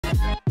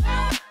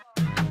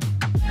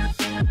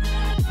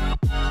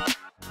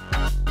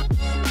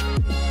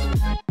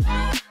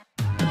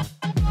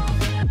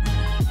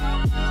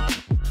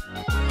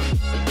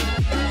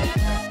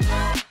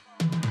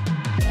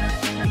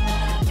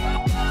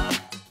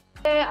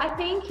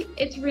think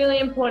it's really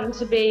important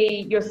to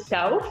be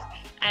yourself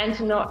and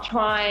to not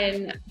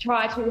try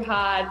too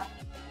hard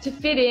to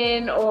fit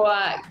in, or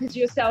because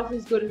yourself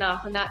is good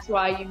enough and that's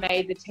why you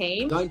made the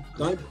team.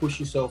 Don't push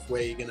yourself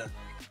where you're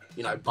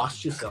gonna,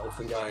 bust yourself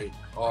and go,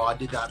 oh, I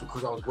did that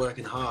because I was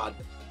working hard.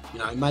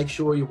 Make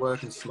sure you're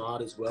working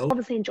smart as well.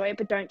 Obviously enjoy it,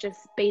 but don't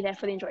just be there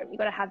for the enjoyment. You've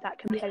got to have that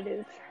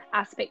competitive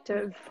aspect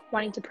of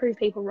wanting to prove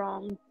people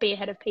wrong, be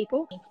ahead of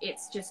people.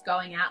 It's just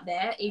going out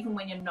there, even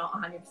when you're not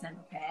 100%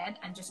 prepared,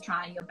 and just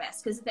trying your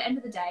best. Because at the end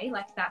of the day,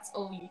 that's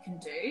all you can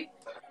do.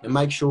 And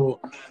make sure,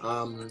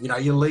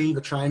 you leave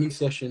a training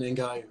session and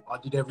go, I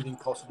did everything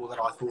possible that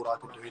I thought I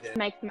could do there.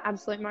 Make the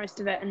absolute most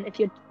of it. And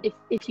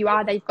if you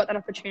are there, you've got that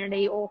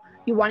opportunity, or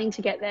you're wanting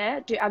to get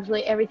there, do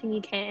absolutely everything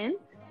you can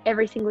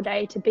every single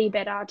day to be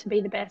better, to be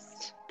the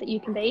best that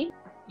you can be.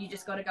 You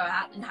just got to go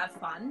out and have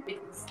fun,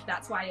 because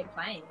that's why you're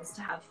playing, is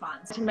to have fun.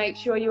 To make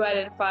sure you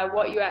identify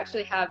what you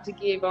actually have to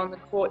give on the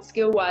court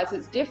skill-wise.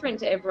 It's different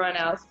to everyone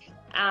else,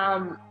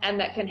 and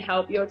that can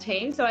help your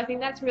team. So I think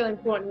that's really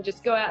important.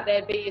 Just go out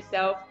there, be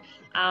yourself,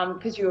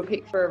 because you were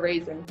picked for a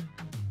reason.